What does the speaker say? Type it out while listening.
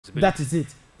That is it.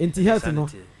 Into health, no.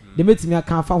 The meeting I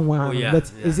can't find one,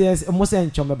 but it's almost a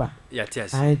chumba.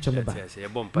 Yes, I ain't chumba.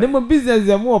 No business,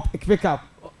 the more pick up.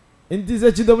 In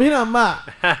this, you don't hear ma.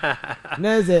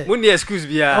 Neze. When the excuse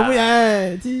be,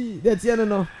 that's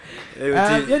no.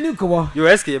 You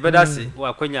ask you, but that's it.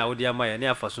 Well, when you are dear my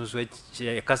near for some switch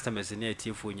customers in near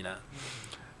Tifuina.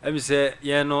 I say,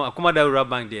 yeah, no, AKOMADAN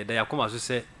bank there. They are come as you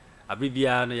say, a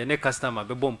Bibiano, your next customer,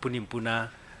 be born punim puna,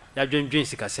 ya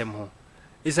drinks a semho.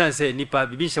 Isan say nipa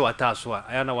bibi she wata so a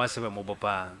aya na wasebe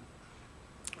mobopa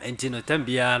entino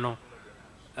tambiano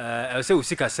I say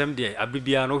usika sem de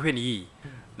abibia no hwe ni yi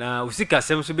na usika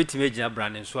sem so betime gina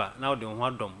brand so a na wo de ho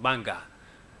adom banga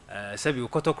sabi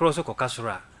ukotokro so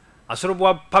kokasora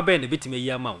asorobo pa be ne betime yi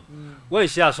ama wo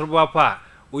hia asorobo pa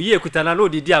oyi ekuta na no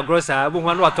didi agrosa bo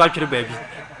ho na wato atwere baabi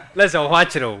let's ho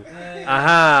akere o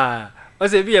aha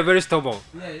also be a very stubborn.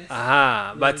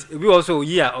 Aha, but we also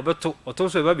year obeto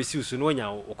otonso eba be siusu no nya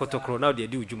okotokro now dey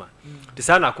do juma. The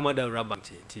sana AKOMADAN bank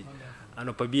ti.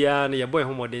 Anopa bia na ye boy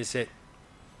homoden se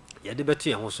ye de beto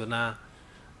ye ho so na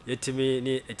yetimi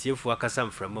ni etiefu akasa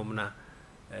mframam na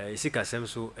isika sem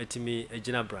so etimi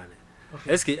agina brand.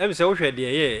 Eske em se wo hwe de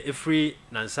ye efree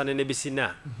nansane na bisi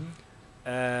na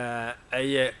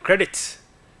credit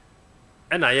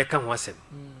and I can ho asem.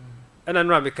 And I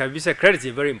know because we say credit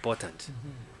is very important.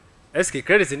 Eske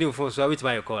credit new phone so which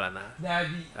buy your call na.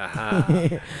 Aha.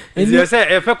 You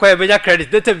say if I buy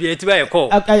credit that be to buy your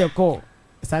call. Okay your call.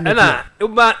 Na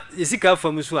uba isika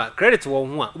from so credit wo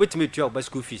ho a obetimi tua oba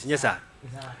school fees yes sir.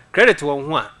 Credit wo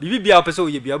ho a bibi bia opese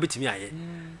oye bia obetimi aye.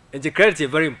 And the credit is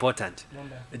very important.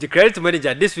 The credit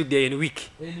manager this week day in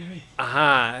week.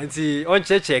 Aha, and see on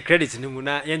check credit ni mu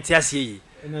na yenti ase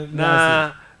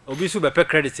na obi su be pe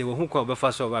credit wo hu kwa be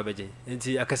fa so ba beje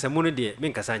enti akasamu no de me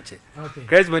nkasa nche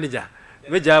credit manager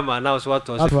meja ma na so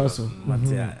wato so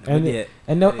matia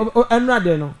enu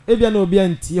ade no ebia na obi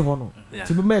antie ho no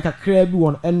ti be make kakra bi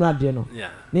won enu ade no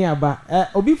ne aba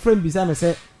obi friend bi say me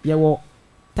say ye wo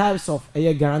types of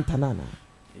guarantor na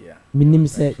minim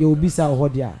say ye obi sa ho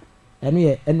de a enu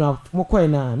ye enu mokoi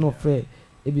na no frɛ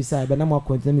ebi say be na mo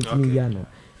akonta mitimi ya no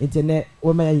enti ne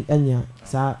wo ma anya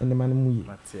sa ene man mu yi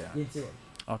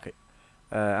okay.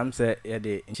 I'm say yeah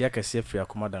the incheka see free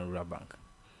AKOMADAN bank.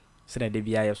 Se na de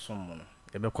bia ye som no.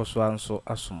 E be koso anso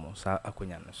asom sa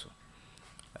akonya no so.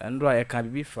 Endo a ye ka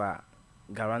bibi fa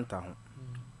guarantor ho.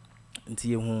 Nti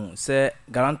ye hu se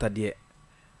guarantor de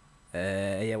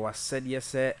ye wasede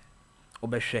se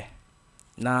obehwe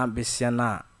na besia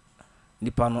na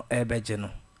nipa no ebeje no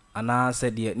ana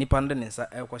se de nipa ndo ne nsa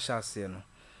ekwohya ase no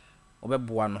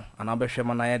obeboa no ana obehwe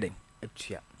ma na ye den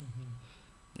atua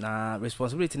na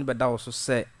responsibility ni beda also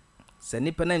say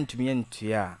nipa na ntumi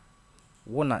ntua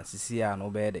wona sisi a no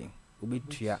be den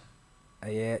obetua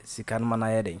aye sika no na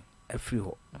ye den afri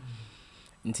ho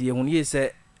nti ye hunu ye say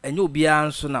enye obi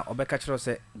anso na obeka kire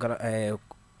say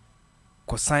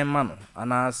kosan ma no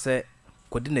ana say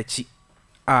kodi na chi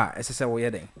esese wo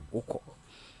ye den wokọ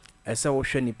ese wo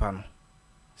hwe nipa no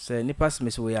say nipa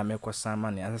smese wo ya me kosan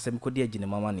ma ne asese me kodi agine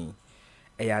mama ni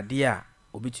eyade a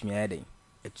obetumi aye den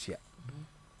atua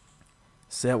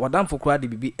se wadam fokura de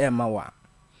bibi ema wa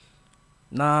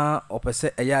na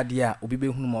opese eyade a obi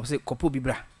behunu mo se kopo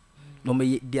bibra no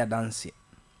me di adanse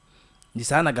di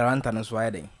sana guarantor no so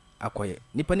ayeden akoye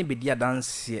nipa ni be di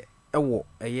adanse ewo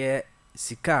eye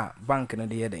sika bank no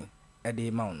de yeden e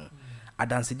de ma no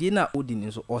adanse di na odi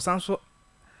ni so osanso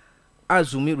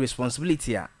azumi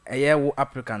responsibility a eye wo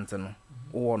applicant no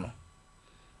wo no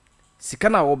sika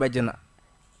na wo begena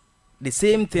the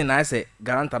same thing I say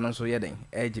guarantor no so yeden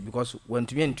edge because when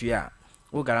to me ntua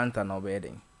wo guarantor na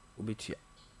obeyeden obetua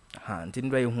ha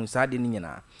ntindwa ye hu sade ni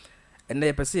nyina ende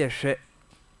ye pese ye hwe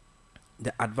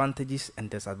the advantages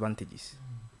and disadvantages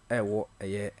wo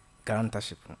eye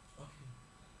guarantorship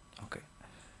okay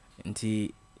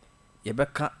nti ye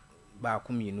beka ba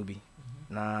akomienu bi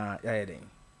na ya yeden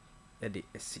ede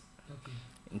esi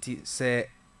nti se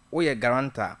wo ye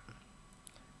guarantor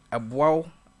aboa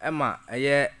ema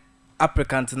eye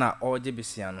applicant na oje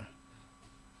bisia no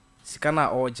sika na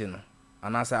oje no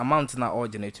anasa amount na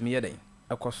oje no etumi yeden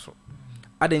ekoso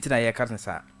adenti na ye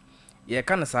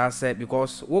kan sa say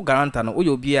because wo guarantor no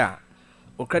wo obi a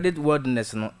o credit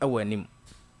worthiness no ewo anim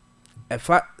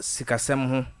efa sikasem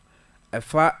ho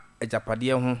efa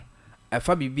ejapade ho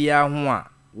efa bibia ho a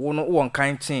wo no wo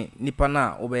nkan chen nipa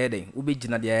na wo be yeden wo be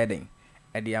gina de yeden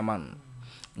e de aman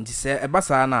nti se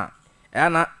ebasa na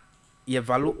na ye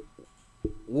value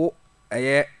wo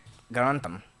eye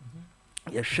guarantor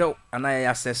ye hwe ana ye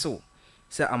assess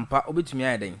se ampa obetumi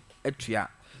ayeden atua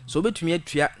so obetumi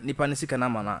atua nipa ne sika na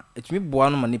ma na etumi boa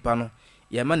no ma nipa no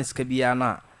ye ma ne sika bia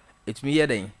na etumi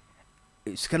yeden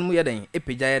scan mu yeden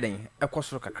epeja yeden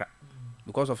ekosoro kakra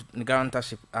because of the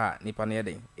guarantorship nipa no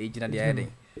yeden ejina de yeden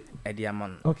edi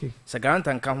aman okay se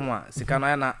guarantor nka ho a sika no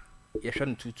ya na yehwe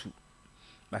no tutu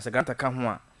ba se guarantor ka ho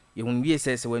a yehun wie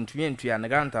se wantumi antua na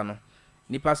guarantor no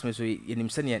nipa sme so yenim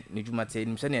se ne dwuma te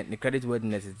yenim se ne credit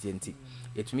worthiness tienti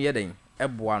etumi yeden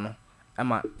eboa no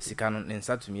ama sika no ne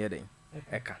nsa tumi yeden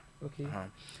eka okay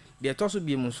de to so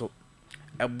bi mu so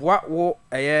eboa wo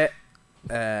eye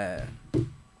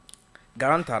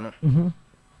guarantor no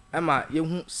ama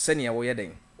yehu sene wo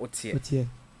yeden otie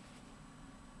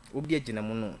obi agina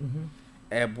mu no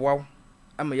eboa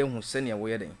ama yehu sene wo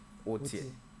yeden otie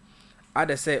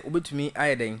ada se obetumi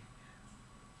ayeden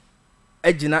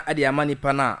agina ade ama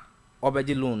nipa na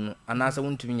obeje loan no anasa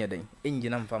wontumi nyeden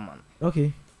engina mfama no okay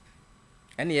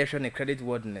ene yehwe ne credit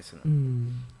worthiness no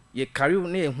ye carry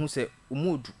na yehu se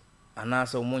umudu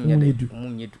anasa umunyeden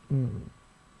umunyedu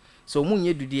so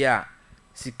umunyedu dia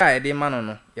sika ede ma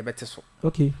no yebete so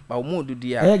okay ba umudu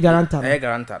dia ay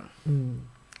guarantor no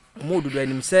umudu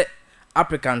anim se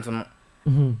applicant no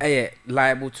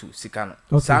liable to sika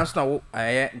no sans na wo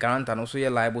guarantor no so ye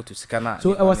liable to sika na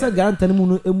so e was a guarantor no mu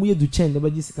no emu ye du chen de ba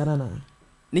gi sika na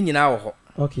ni nyina wo ho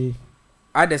okay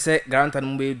ade se guarantor no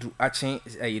mu edu achen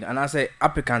ana se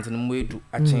applicant no mu edu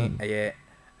achen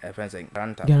friends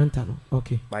guarantor no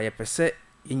okay ba ye pese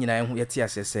ye nyina ye hu ye ti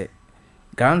ase se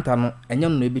guarantor no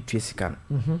enyam no ebetua sika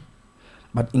no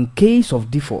but in case of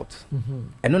default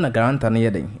eno na guarantor no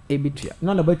ye den ebetua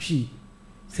na na batwi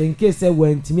so in case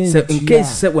wantumi so in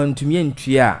case wantumi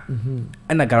antua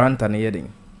na guarantor no ye den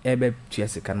ebe tua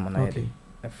sika no na ye den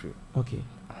afri okay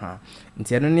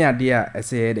nti eno ne ade a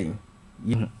ese ye den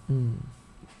yi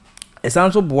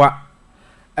esanso boa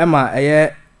ema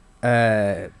eye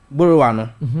borrower no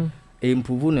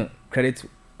improve no credit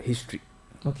history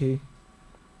okay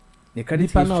the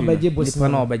credit history nipa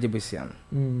na obeje bosia no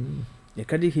the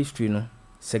credit history no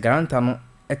se guarantor no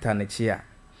eta na chi a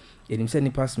enim se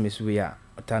nipa smesu ya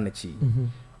eta na chi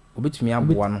obetumi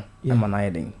aboa no ema na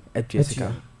yeden atua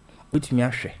sika obetumi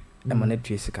ahwe ema na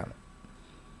atua sika no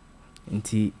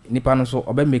nti nipa no so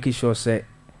obe make sure se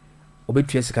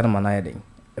obetua sika no ma na yeden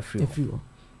afri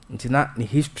nti na the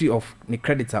history of the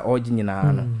creditor origin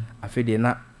nyina no afede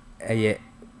na eye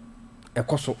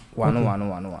ekoso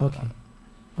wano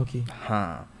okay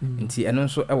nti eno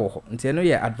nso ewo ho nti eno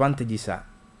ye advantages a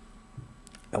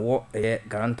ewo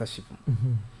guarantorship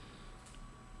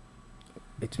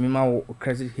etumi ma wo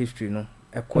credit history no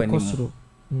ekọ animu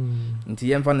nti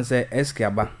yemfa no se SK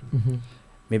aba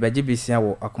me baje bisia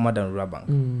wo AKOMADAN Bank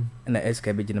na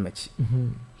SK beje na machi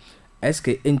SK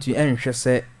entu enhwe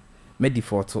se me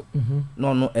default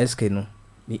no SK no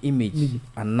ni image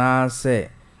anase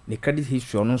ni credit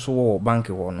history no so wo bank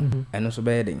wo no eno so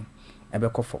be den ebe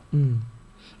kofo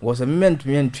was a moment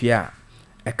me antua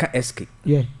eka SK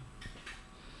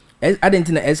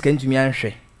adenti na SK ntumi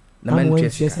anhwe na man tua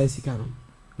sika no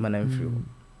mana mfiri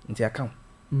nti account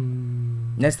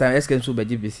next time SK nso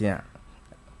beje bisia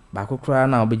ba kokora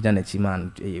na obegina na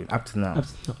chiman up to now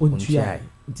ontua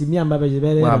nti mi amba beje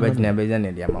bele wa beje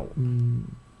na dia mawo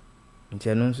nti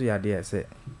eno nso ya de ese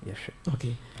yehwe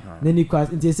okay nani kwa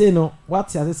nti say no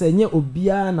what ya say nye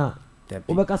obia na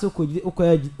obeka so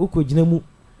okogina mu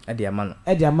ade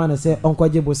ama no say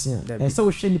onkoje bosia say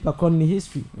wo hwe nipa kon ni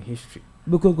history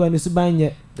beko ni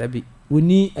subanye dabi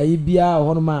oni ayi bia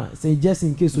hono ma say just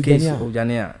in case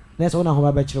ojania na so na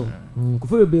ho ba kire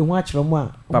kufo be hu a kire mu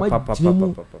a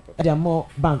mu ade ama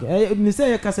bank ni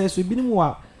say ka say so bi ni mu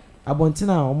wa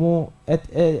abontina omo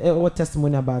what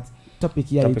testimony about topic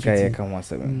here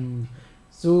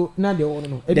so na de ono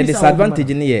no the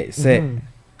disadvantage ni ye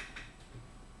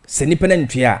se nipa na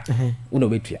ntua wo no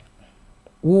betua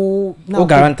wo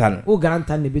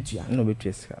guarantor ne betua no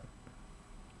betua sika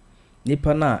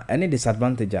nipa na any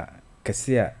disadvantage a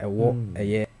kase a ewo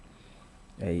eye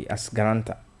as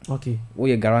guarantor okay wo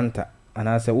ye guarantor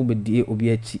ana se wo bedie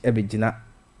obi achi ebegina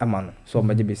ama no so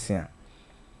maje besia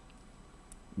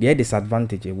the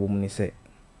disadvantage wo mu ni se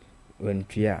when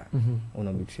tua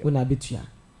una betua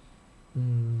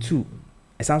two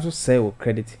esanso say o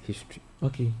credit history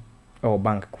okay or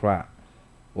bank kra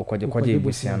o kwaje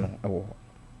busia no ewo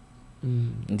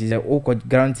nti se o ko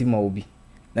guarantee ma obi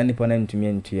na nipa na ntumi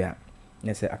antua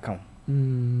na se account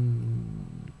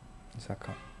sa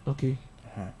account okay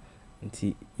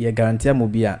nti ye guarantee ma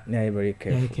obi a na very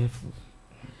careful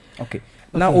okay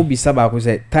now obi saba ko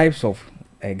say types of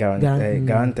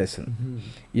guarantors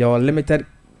your limited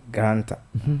guarantor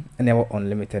and your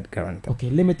unlimited guarantor. Okay,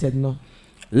 limited no.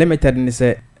 Limited ni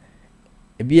se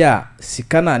ebia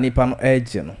sika na nipa no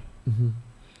edge no.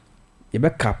 Ye be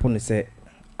cap ni se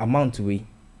amount we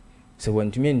se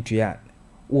wantumi ntua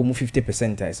wo mu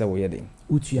 50% I say wo ye den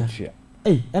utua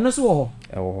eno so wo ho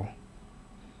wo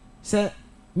say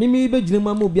mimi be gina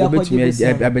ma obi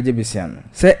akwaje abeje besian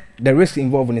say the risk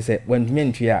involved is say when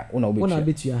mentua una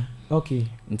obetua okay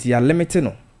nti ya limit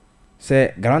no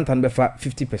say guarantor be fa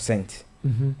 50%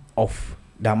 of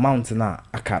the amount na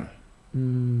akan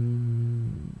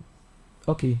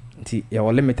okay nti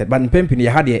ya limited but pempini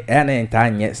ya hade na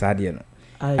entanye sade no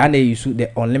and you use the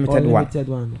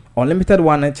unlimited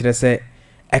one kire say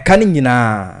ekani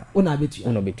nyina una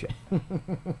betua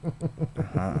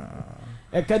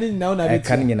ekani nyina una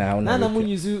betua na mu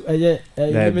use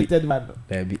limited one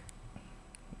baby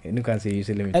you can say use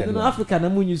limited in Africa na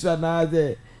mu use na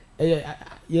the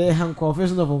ye han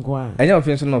confession of nkwa enya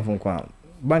offension of nkwa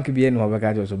bank bi enu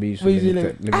obeka just be use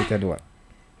limited one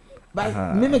but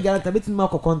me guarantee bit ma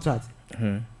contract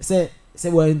say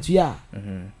wantua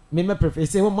me prefer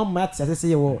say one match say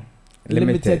ye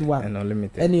limited one and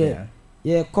unlimited any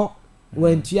ye ko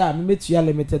wantua me tua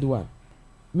limited one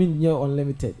me nye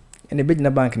unlimited and the na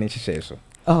bank ni hye so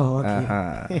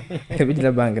okay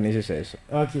the bank ni hye so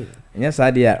okay nya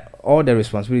sa dia all the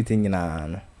responsibility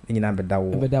nyina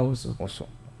bedawo so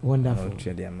wonderful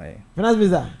finance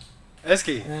visa SK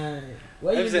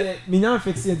why is it minya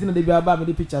fix it na dey be aba me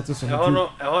dey picture to so no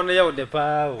ya de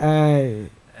pa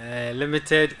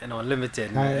limited and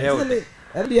unlimited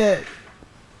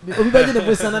obi be dey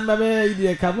person na be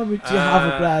dey come me to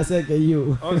half price say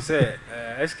you on say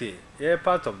SK yeah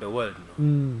part of the world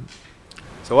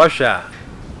so what share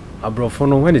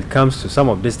abrofono when it comes to some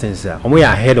of these things we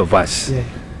are ahead of us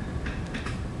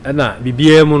na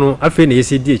bibia mu no afi na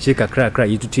yesi die che kakra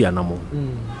yitutu ya namo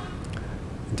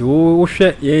nti wo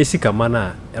hwe yesi kama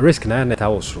na risk na na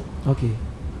tawosro okay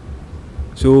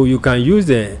so you can use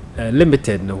the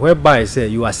limited no whereby say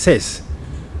you assess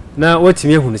na what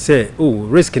me hu say oh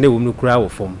risk na wo mu kura wo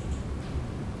form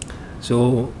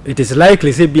so it is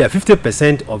likely say be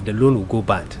 50% of the loan will go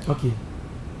bad okay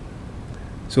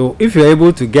so if you are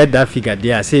able to get that figure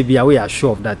there say be we are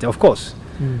sure of that of course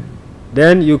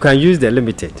then you can use the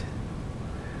limited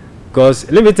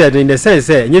because limited in the sense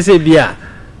you say bia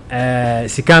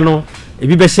sikano e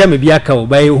bi be share me bia ka o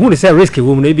by who say risk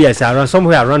wo mu na bia say around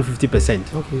somewhere around 50%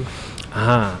 okay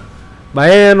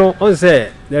by no on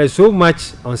say there is so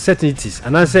much uncertainties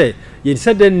and I say you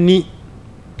said the ni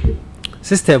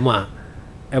system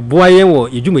boyen wo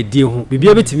yedwumadi ho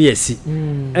bibia betimi yesi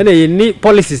and you need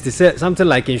policies to say something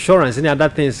like insurance and other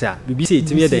things bibia say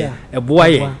itimi dey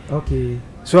boyen okay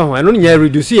so I don't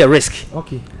reduce your risk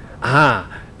okay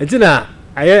it's na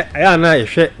I na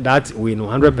ehwe that we know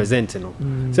 100% no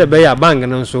say be ya bank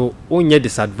no so onye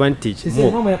disadvantage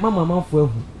more mama for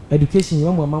education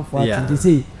mama for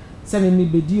they say me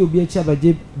bedi obi achi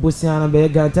abaje bosia na be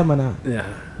guarantee mana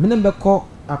me na be ko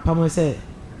apam say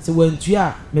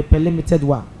wantua me limited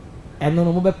one eno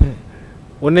no mo be pen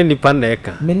one nipa na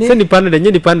eka se nipa na de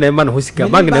nye nipa na ma na hosika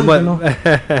bank na mo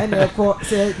ene ko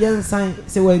se yensan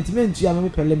se wantimentua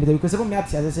me limited because me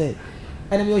ati say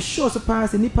and I'm sure so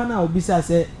pass nipa na obisa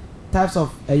say types of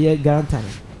a year guarantee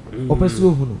opesu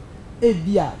hu no e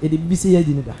bia e de bise ye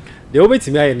di ne da de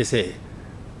obetimi aye ne say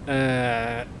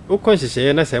o conscious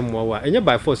na say mo wa enye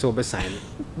by force o be sign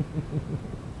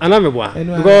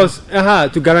because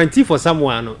to guarantee for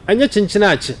someone no enye chinchina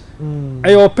achi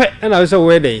ayo pe na we say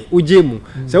we dey ujemu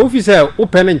say ofi say o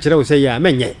pe na nchire we say ya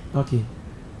menye okay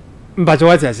but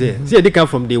what I say they come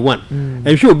from day one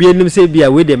and sure be enim say bia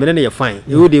we dey me na ye fine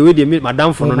we dey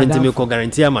madam for no ntimi ko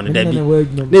guarantee am no da bi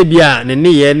na bia ne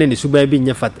ye ne suba bi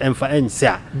nye fat emfa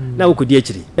ensa na we kodi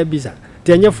akiri e bisa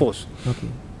te enye force okay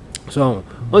so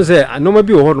on say anoma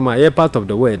bi wo ho no ma ye part of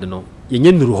the world no ye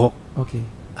nye nuru ho okay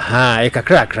e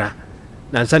kakra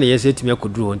na nsa na ye say timi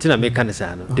akoduru ho ntina me ka ne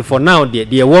sa no for now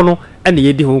de wo no ene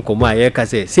ye di ho komo a ye ka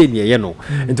say ne ye no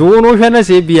nti wo no hwe na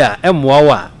say bia emmoa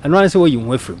wa eno an say wo yi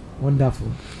ho afrim wonderful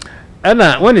and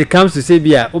when it comes to say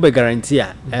bia we guarantee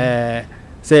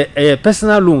say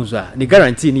personal loans the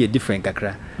guarantee ni different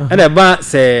kakra and about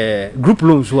say group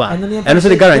loans and so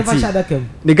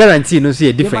the guarantee no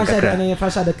say different kakra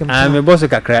me boss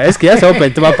kakra est-ce que ça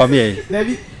open to pa me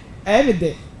every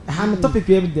day ham topic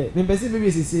every day me person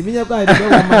be say me nyakwa dey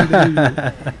one man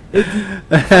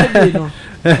dey no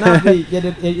na be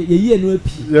ye no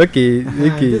api okay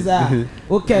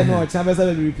okay no chamba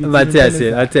say repeat but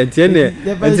atene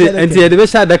enti de be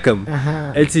sha dakam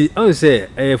enti on say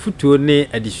futuo ne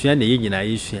adisua na ye nyina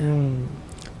yesua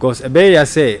because ebe ya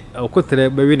say okotere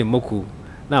be wi ne moku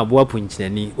na aboa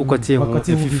punkinani okote ho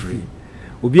afifiri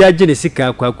obi agye ne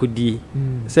sika kwa kodi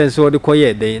sense odi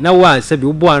koye den na wa se bi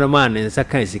obo anu ma ne nsa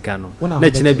kan sika no na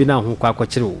kina bi na ho kwa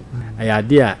akokire wo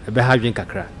ayade a ebe ha dwen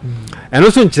kakra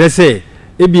eno so nkire se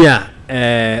ebia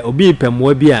obi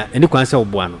pemmo bi a eni kwan se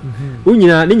oboa no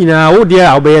unyina ne nyina wo de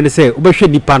a obeye ne se obehwe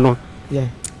nipa no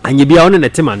anye bia wona ne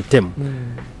temantem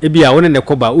ebia wona ne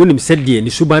koba wonim se de ni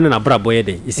suban na brabo ye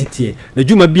de isitie na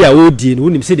djuma bia wo die no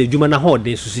wonim se de djuma na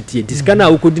hode susitie diska na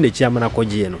wokodi na chiama na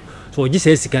kogye no so ogi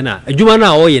se sika na adjuma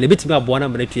na wo ye ne betimi aboa na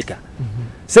mena tuika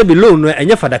se bi loan no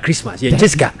enye fada Christmas ye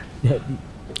chiska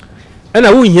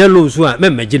ana wo hia loan so a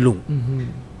memmeje loan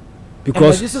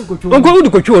because onko udi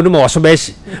ko twa no ma waso ba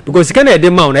eshi because sika na e de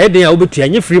ma na e de a wo betua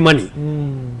nye free money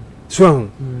so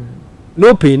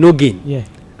no pay no gain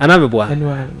anameboa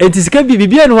enti sika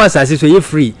bibia no asase so ye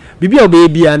free bibia obe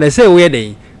bia na se wo ye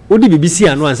den odi bibisi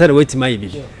anu ansa na watima ye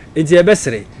bi enti e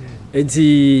besere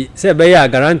enti se be ya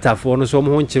guarantor fo no so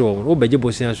mo ho nkire wo beje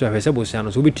bosia so ahwese bosia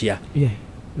no so betua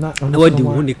na wadi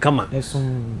wo ni kama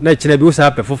na kire bi wo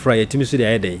sa pe fofora ye timi so de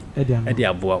ayeden e de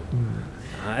aboa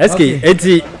eske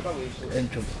enti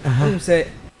say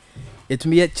it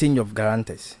me a change of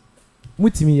guarantors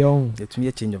mutimi ye on it me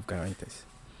a change of guarantors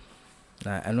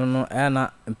na eno no na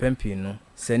mpempi no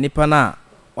se nipa na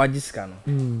wagisika no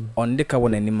on de ka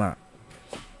wona anima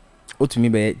otumi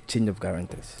be change of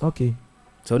guarantors okay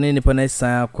so ne nipa na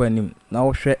san akọ anim na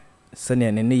wo hwe se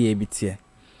ne ne ye bitie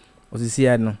osisi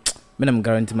ya no menam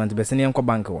guarantee man be se ne enko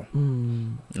bank wo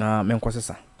na menko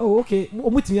sesa oh okay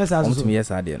omutimi ya sa so omutimi ya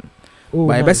sa de no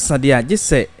ba be sesa de a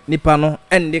gise nipa no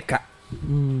ende ka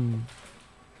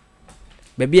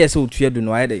baby ese otua du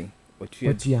no ayede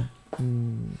otua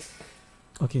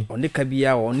okay on the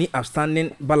kabia oni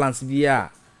outstanding balance bia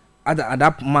at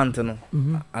that month no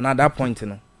another point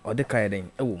no or the kaiden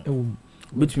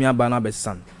between aba na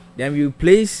besan then you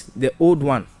place the old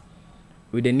one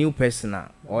with the new person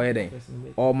or eden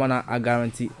or mana a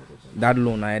guarantee that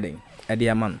loan eden e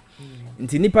de man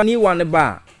nti nipa ni one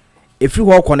ba efri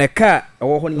ho koneka e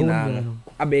wo ho nyina no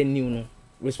aba new no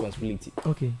responsibility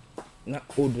okay na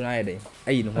old na eden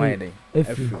ayi no ho eden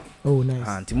efri oh nice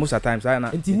and most of times I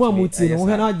na nti mo amuti no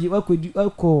ho na agi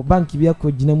akọ bank bi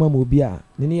akọ gina mu amobi a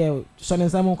ne ye so ne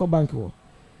nsam ko bank wo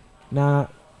na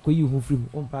ko yi hu film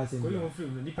on pass ko yi hu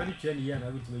film no nipa ni tua ni ya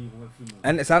na bitima yi hu film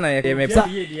and sana ye me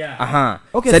aha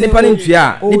se nipa ni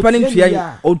tua o tua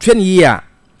ni yi a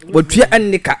o tua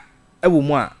anika ewo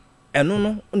mu a eno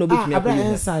no na obetumi abra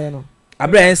ensan no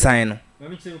abra ensan no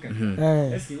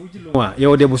eske ujilo ye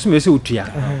ode bosume se otua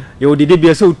ye ode de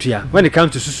bia se otua when it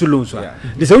comes to susu loans so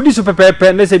de se odi so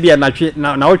pepepe na se bia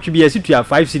na otwe bia se tua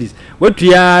 5 cities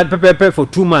wotua pepepe for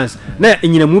 2 months na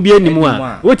enyina mu bia nimu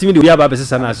a wotimi de bia ba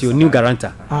besesa na se new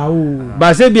guarantor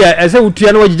ba se bia ese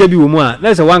otua na wagija bi wo mu a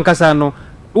na se wankasa no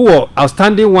wo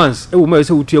outstanding ones e wo ma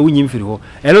se otua wonyim firi ho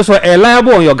and also a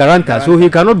liable on your guarantor so he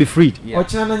cannot be freed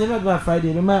ochina na nyema ba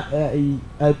Friday no ma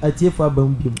atiefo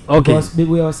abambim okay because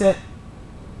we say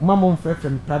mama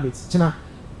from private china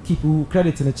keep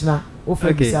credit in china o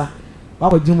bisa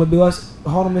what would you because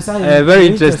how me say very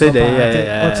interested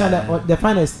yeah the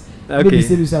finest maybe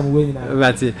say some way na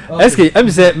mati eske am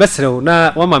say mesrew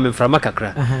na one mama from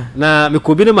kakra na me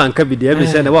ko bi ne manka bi de am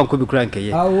say na wan ko bi kura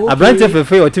nkaye abrante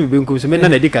fefe o timi bi nkum so me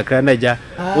na di kakra na ja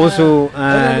also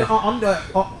on the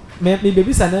me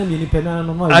baby sana mi ni pena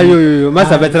no ayo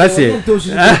masa betra se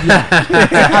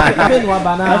afen wa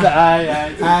bana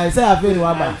ai say afen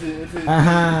wa ba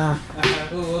aha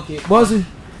oh okay boss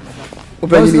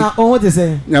na on what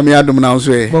say nyame adom na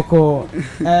so e boko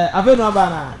afen wa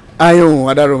bana ayo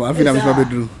adaro afi na me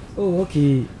bedru oh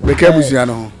okay be kebusia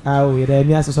no oh yeah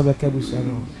me aso be kebusia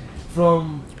no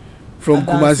from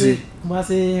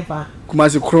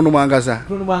Kumasi krono mangasa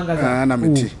na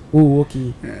meti oh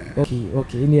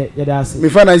okay ni ya dasi me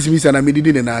fa na simisa na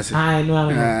medidi ne nase ai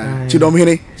no chidom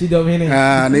hene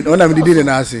ne ona medidi ne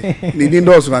nase ni din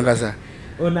dosu mangasa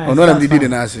ona medidi ne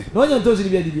nase no nya ntosi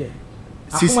bia di bia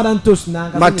akomadan tos na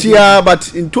ngasa matia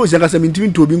but ntosi ngasa mintimi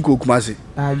ntobi nko Kumasi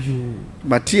ayu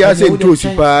matia se ntosi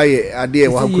pa ye ade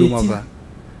wa kuruma ba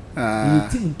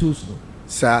tim ntosi no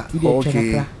sa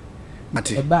okay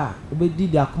mati eba obedi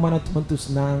di akomana tomatoes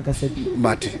na ngasa bi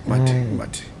mati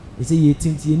ise ye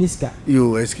tinti eniska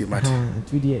yo eski mati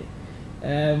tudi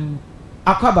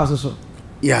akwaba so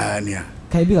ya nia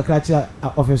kai bi kakra cha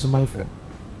office mindful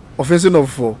offense no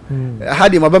for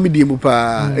hadi mabami di mu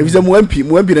pa efize mu MP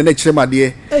na kire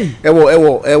made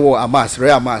ewo amas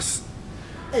re amas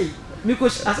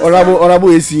mikoshi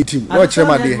orabo esi team no kire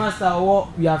made master wo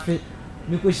wiafe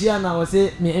mikoshi na wo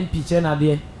se me MP kire na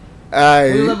de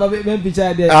ai MP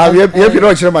kire de MP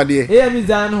no kire made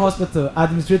Zan hospital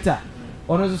administrator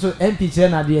ono so MP kire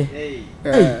na de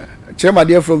kire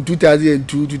made from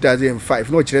 2002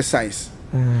 2005 no kire science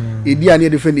edi ane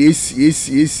defend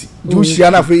AC do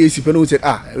shia na for AC pe no say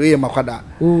we makwada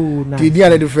nice edi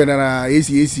ane defend na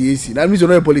AC na means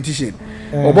no a politician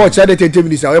obo cha de 30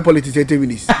 minutes our politician 30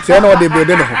 minutes say na dey be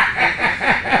no ho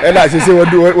ela say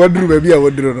woduru ba bia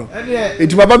woduru no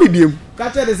enti baba mi diem ka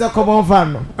che dey say common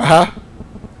fan no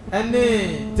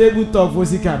ene table top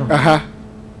fosika no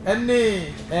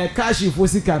ene cash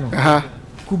fosika no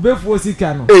kube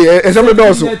fosika no esa me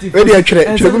do so e dey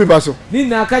twere mi ba so ni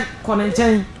na ka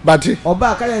konenchen mati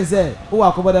oba ka yen say wo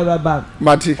akomoda bank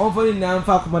mati onfo ni na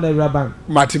mfa akomoda bank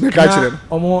mati me ka kire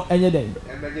omo enye den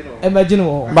imagine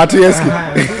wo mati eski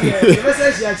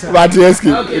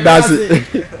that's it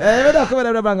we da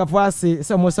akomoda bank afo ase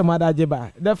se mo se mo adaje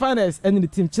ba the finance and the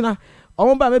team china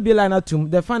omo ba me bi line atum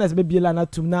the finance me bi line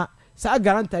atum na sa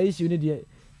guarantee issue ni de